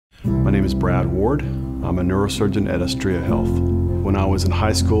My name is Brad Ward. I'm a neurosurgeon at Astrea Health. When I was in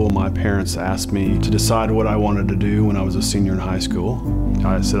high school, my parents asked me to decide what I wanted to do when I was a senior in high school.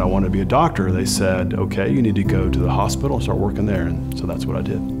 I said I wanted to be a doctor. They said, okay, you need to go to the hospital and start working there. And so that's what I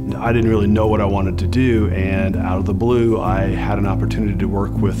did. I didn't really know what I wanted to do, and out of the blue, I had an opportunity to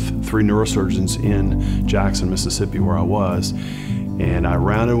work with 3 neurosurgeons in Jackson, Mississippi, where I was. And I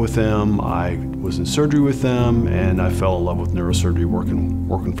rounded with them, I was in surgery with them, and I fell in love with neurosurgery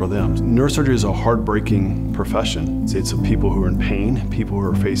working for them. Neurosurgery is a heartbreaking profession. It's of people who are in pain, people who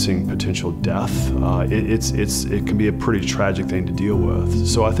are facing potential death. It can be a pretty tragic thing to deal with.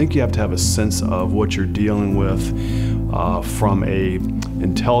 So I think you have to have a sense of what you're dealing with from a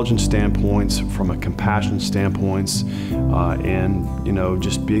intelligence standpoint, from a compassion standpoint, and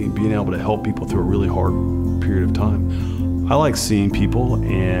just being able to help people through a really hard period of time. I like seeing people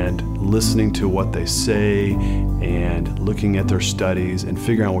and listening to what they say and looking at their studies and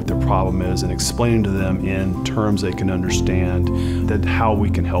figuring out what their problem is and explaining to them in terms they can understand that how we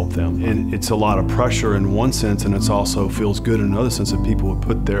can help them. And it's a lot of pressure in one sense, and it also feels good in another sense that people would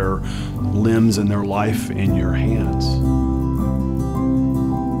put their limbs and their life in your hands.